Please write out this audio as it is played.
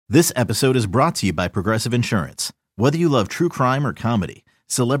This episode is brought to you by Progressive Insurance. Whether you love true crime or comedy,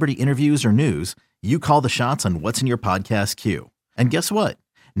 celebrity interviews or news, you call the shots on what's in your podcast queue. And guess what?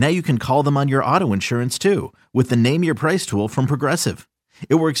 Now you can call them on your auto insurance too with the Name Your Price tool from Progressive.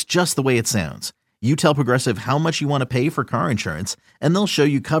 It works just the way it sounds. You tell Progressive how much you want to pay for car insurance, and they'll show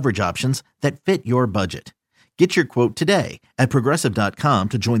you coverage options that fit your budget. Get your quote today at Progressive.com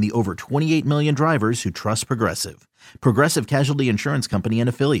to join the over 28 million drivers who trust Progressive. Progressive Casualty Insurance Company and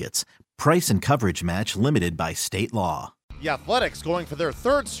Affiliates. Price and coverage match limited by state law. The Athletics going for their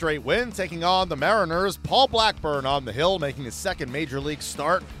third straight win, taking on the Mariners. Paul Blackburn on the hill, making his second major league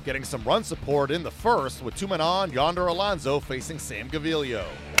start, getting some run support in the first with 2 men on. Yonder Alonso facing Sam Gaviglio.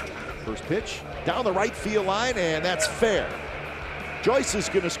 First pitch down the right field line, and that's fair. Joyce is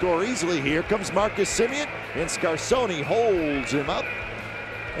going to score easily. Here comes Marcus Semien, and Scarsoni holds him up.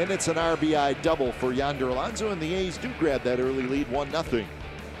 And it's an RBI double for Yonder Alonso, and the A's do grab that early lead, 1-0.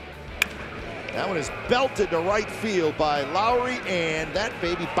 That one is belted to right field by Lowry, and that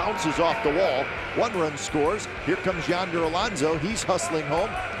baby bounces off the wall. 1 run scores. Here comes Yonder Alonso. He's hustling home.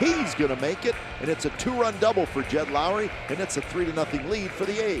 He's going to make it, and it's a 2-run double for Jed Lowry, and it's a 3-0 lead for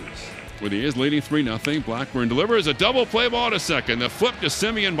the A's. With the A's leading 3-0, Blackburn delivers a double play ball to second. The flip to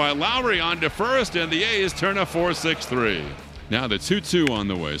Semien by Lowry on to first, and the A's turn a 4-6-3. Now the 2-2 on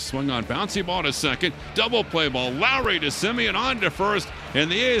the way. Swung on, bouncy ball to second. Double play ball. Lowry to Semien on to first,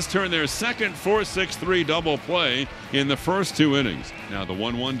 and the A's turn their second 4-6-3 double play in the first 2 innings. Now the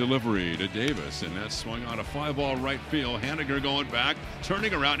 1-1 delivery to Davis, and that's swung on a fly ball right field. Haniger going back,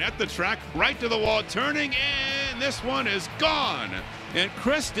 turning around at the track, right to the wall, turning, and this one is gone. And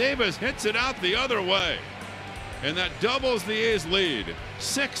Chris Davis hits it out the other way. And that doubles the A's lead.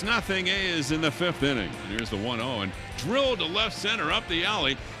 6-0 A's in the 5th inning. And here's the 1-0, and drilled to left center up the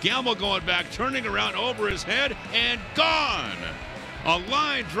alley. Gamble going back, turning around over his head, and gone. A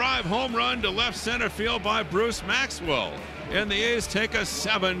line drive home run to left center field by Bruce Maxwell. And the A's take a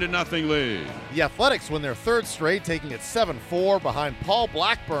 7-0 lead. The Athletics win their third straight, taking it 7-4 behind Paul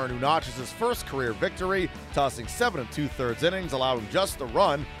Blackburn, who notches his first career victory, tossing 7 2/3 innings, allowing just the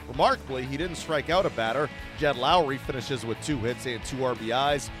run. Remarkably, he didn't strike out a batter. Jed Lowry finishes with 2 hits and 2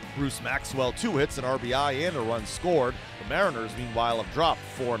 RBIs. Bruce Maxwell, 2 hits, an RBI, and a run scored. The Mariners, meanwhile, have dropped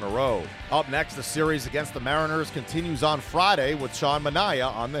 4 in a row. Up next, the series against the Mariners continues on Friday with Sean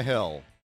Manaea on the hill.